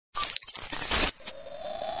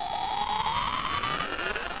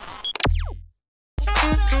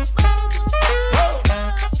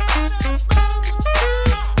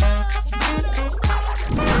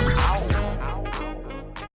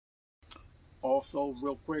Also,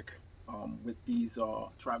 real quick, with these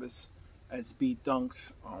Travis SB Dunks,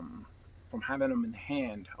 from having them in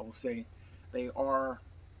hand, I will say they are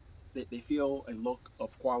they feel a look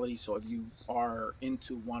of quality. So if you are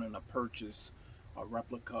into wanting to purchase a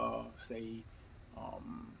replica, say,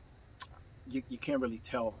 um, you can't really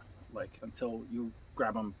tell like until you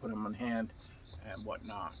grab them, put them in hand, and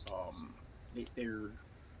whatnot.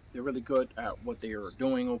 They're really good at what they are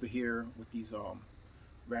doing over here with these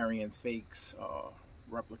variants, fakes,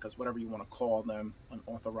 replicas, whatever you want to call them,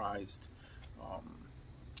 unauthorized. Um,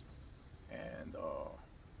 and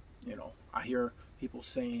I hear people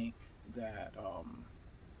saying that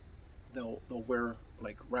they'll wear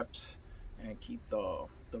like reps and keep the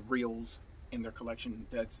reels in their collection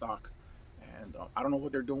dead stock. And I don't know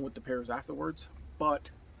what they're doing with the pairs afterwards, but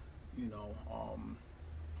you know,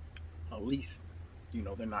 at least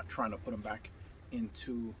they're not trying to put them back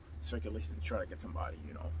into circulation to try to get somebody.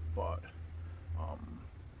 But um,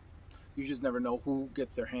 you just never know who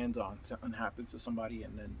gets their hands on. Something happens to somebody,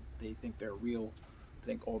 and then they think they're real,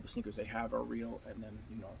 think all the sneakers they have are real, and then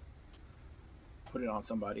put it on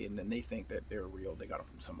somebody, and then they think that they're real. They got it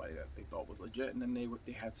from somebody that they thought was legit, and then they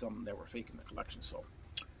had some that were fake in the collection. So,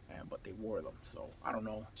 but they wore them. So I don't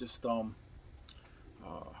know. Just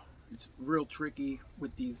it's real tricky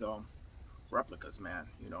with these replicas, man.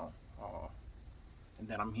 And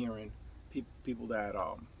then I'm hearing people that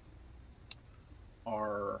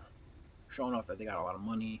are showing off that they got a lot of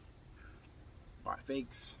money, buy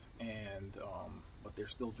fakes, and but they're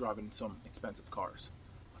still driving some expensive cars.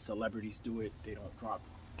 Celebrities do it. They don't drop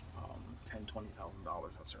 $10,000-$20,000 on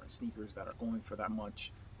certain sneakers that are going for that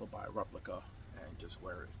much. They'll buy a replica and just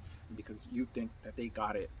wear it, and because you think that they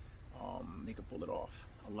got it, they can pull it off.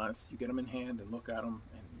 Unless you get them in hand and look at them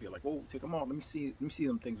and be like, "Oh, take them off. Let me see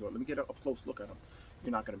them things. Or let me get a close look at them."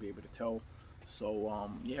 You're not going to be able to tell. So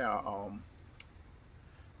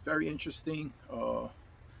very interesting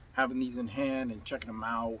having these in hand and checking them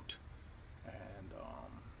out. And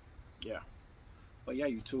yeah, but yeah,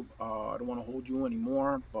 YouTube. I don't want to hold you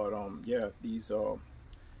anymore, but yeah, these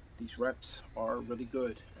reps are really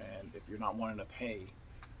good, and if you're not wanting to pay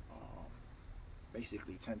um,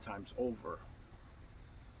 basically 10 times over,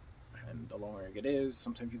 and the longer it is,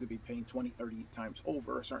 sometimes you could be paying 20-30 times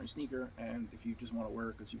over a certain sneaker, and if you just want to wear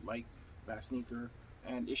it because you like that sneaker,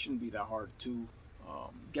 and it shouldn't be that hard to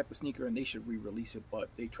get the sneaker, and they should re-release it, but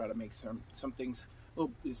they try to make some things a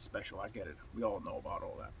little bit special. I get it, we all know about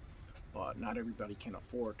all that, but not everybody can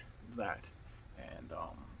afford that. And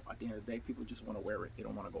at the end of the day, people just want to wear it. They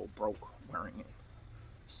don't want to go broke wearing it.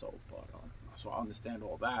 So so I understand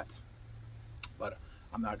all that, but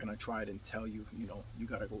I'm not gonna try it and tell you, you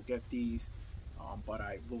gotta go get these. But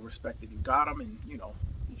I will respect that you got them, and you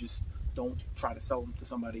just don't try to sell them to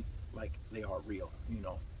somebody like they are real.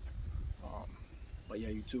 Um, but yeah,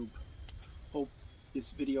 YouTube. Hope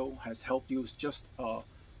this video has helped you. It's just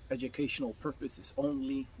educational purposes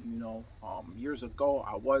only. Years ago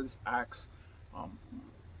I was asked. Um,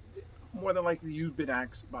 More than likely, you've been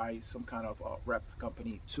asked by some kind of rep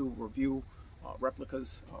company to review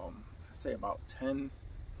replicas. Say about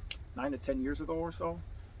 9 to 10 years ago or so,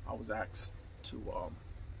 I was asked to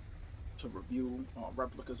review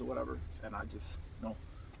replicas or whatever, and I just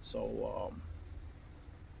so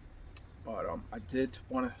but I did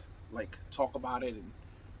want to like talk about it and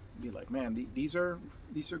be like, man, these are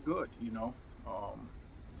good,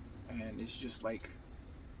 and it's just like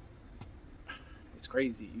it's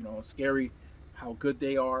crazy, it's scary how good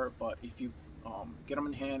they are, but if you get them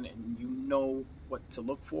in hand and you know what to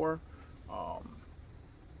look for, um,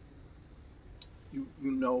 you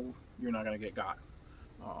know you're not gonna get got.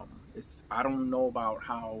 It's I don't know about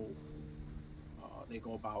how they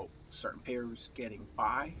go about certain pairs getting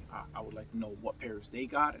by. I would like to know what pairs they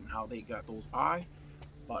got and how they got those by.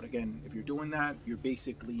 But again, if you're doing that, you're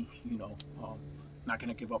basically not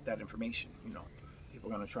gonna give up that information. People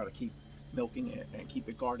are gonna try to keep milking it and keep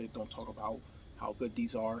it guarded. Don't talk about how good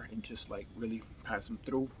these are and just like really pass them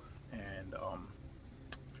through, and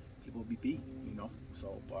people be beat.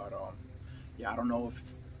 So, but yeah, I don't know if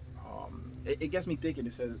it gets me thinking.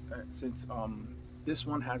 It says since this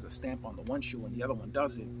one has a stamp on the one shoe and the other one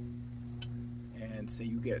doesn't, and say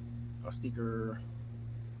you get a sneaker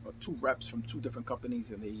or two reps from two different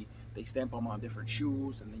companies, and they stamp them on different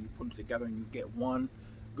shoes, and then you put them together and you get one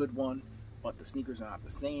good one, but the sneakers are not the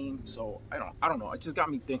same. So I don't know. It just got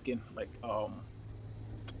me thinking, like,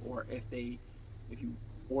 or if you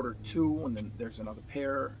order two and then there's another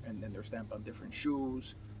pair and then they're stamped on different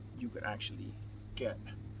shoes, you could actually get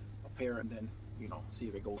a pair and then see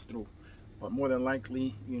if it goes through. But more than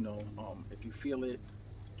likely, if you feel it,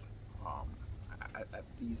 at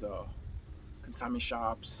these consignment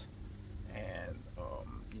shops and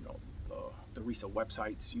you know, the resale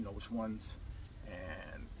websites, you know which ones,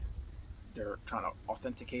 and they're trying to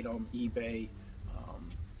authenticate them. eBay.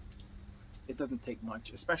 It doesn't take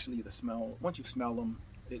much, especially the smell. Once you smell them,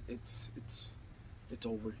 it's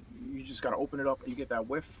over. You just gotta open it up. You get that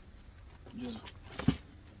whiff. You just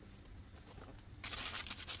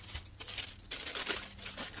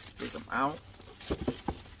take them out,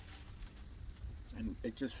 and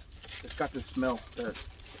it's got this smell that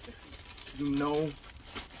if you know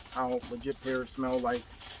how legit pears smell like,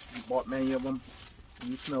 you bought many of them,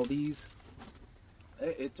 you smell these,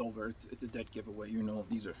 it's over. It's a dead giveaway. You know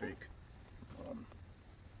these are fake.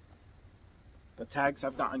 The tags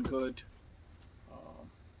have gotten good.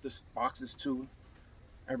 This boxes too,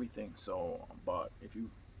 everything. So, but if you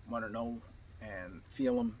want to know and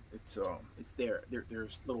feel them, it's there.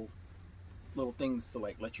 There's little things to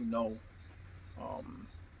like let you know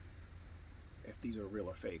if these are real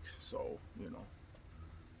or fake. So you know,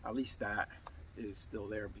 at least that is still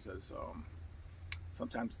there, because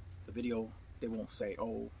sometimes the video, they won't say,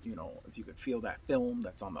 oh, you know, if you could feel that film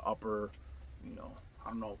that's on the upper, you know, I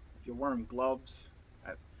don't know, if you're wearing gloves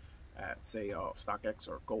at say StockX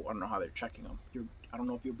or Go, I don't know how they're checking them. I don't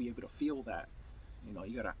know if you'll be able to feel that. You know,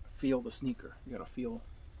 you gotta feel the sneaker. You gotta feel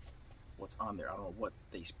what's on there. I don't know what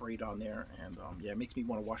they sprayed on there, and yeah, it makes me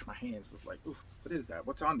want to wash my hands. It's like, oof, what is that?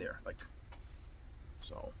 What's on there? Like,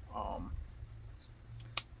 so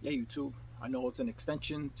yeah, YouTube. I know it's an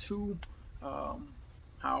extension to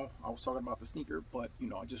how I was talking about the sneaker, but you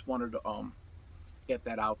know, I just wanted to get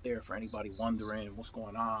that out there for anybody wondering what's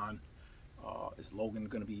going on. Is Logan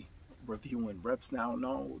gonna be reviewing reps now?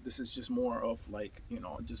 No, this is just more of like, you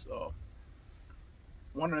know, just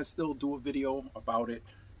wanting to still do a video about it,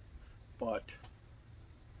 but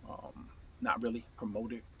not really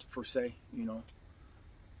promote it per se, you know.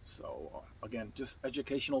 So again, just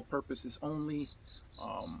educational purposes only.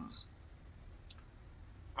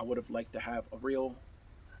 I would have liked to have a real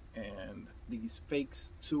and these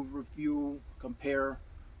fakes to review, compare,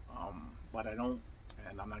 but I don't,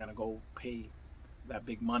 and I'm not gonna go pay that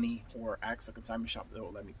big money or ask a consignment shop that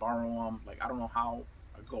will let me borrow them. Like, I don't know how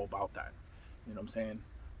I go about that. You know what I'm saying?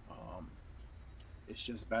 It's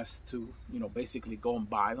just best to, you know, basically go and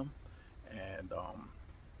buy them, and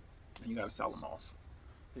you gotta sell them off.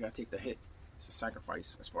 You gotta take the hit. It's a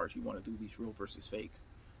sacrifice as far as you want to do these real versus fake.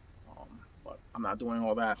 But I'm not doing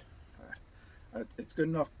all that. It's good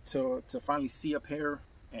enough to finally see a pair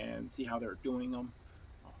and see how they're doing them,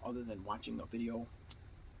 other than watching a video.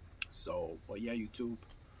 So, but yeah, YouTube,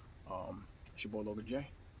 it's your boy Logan J,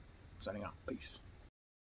 signing out. Peace.